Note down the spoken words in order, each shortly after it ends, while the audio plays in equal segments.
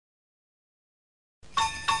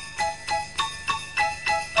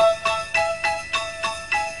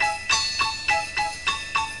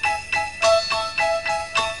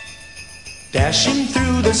dashing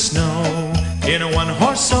through the snow in a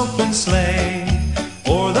one-horse open sleigh.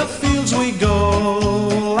 O'er the fields we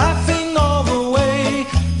go, laughing all the way.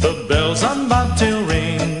 The bells on bobtail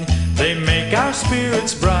ring, they make our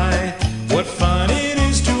spirits bright. What fun it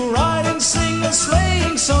is to ride and sing a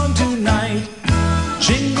sleighing song tonight.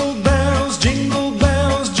 Jingle bells, jingle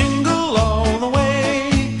bells, jingle all the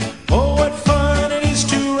way. Oh, what fun it is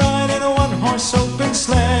to ride in a one-horse open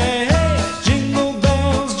sleigh. Jingle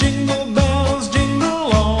bells, jingle bells,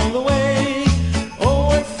 jingle all the way. Oh,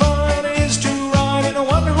 what fun it is to ride in a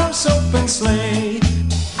one-horse open sleigh.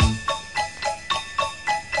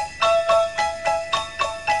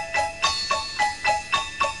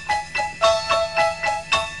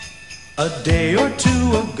 A day or two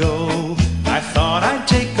ago, I thought I'd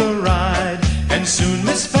take a ride, and soon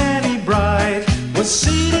Miss Fanny Bright was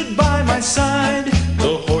seated by my side.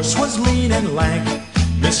 The horse was lean and lank,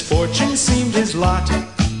 misfortune seemed his lot.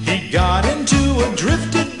 He got into a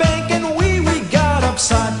drifted bank, and we got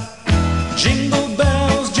upset. Jingle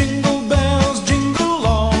bells, jingle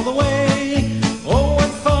all the way. Oh,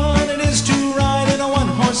 what fun it is to ride in a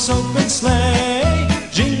one-horse open sleigh.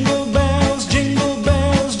 Jingle bells, jingle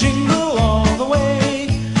all the way.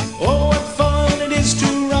 Oh, what fun it is to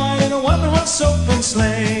ride in a one-horse open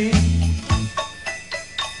sleigh.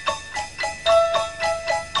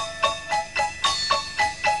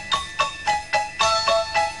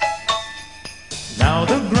 Now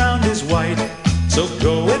the ground is white, so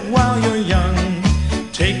go it while you're young.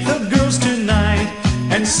 Take the girls tonight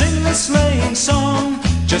and sing the sleighing song.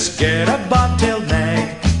 Just get a bobtail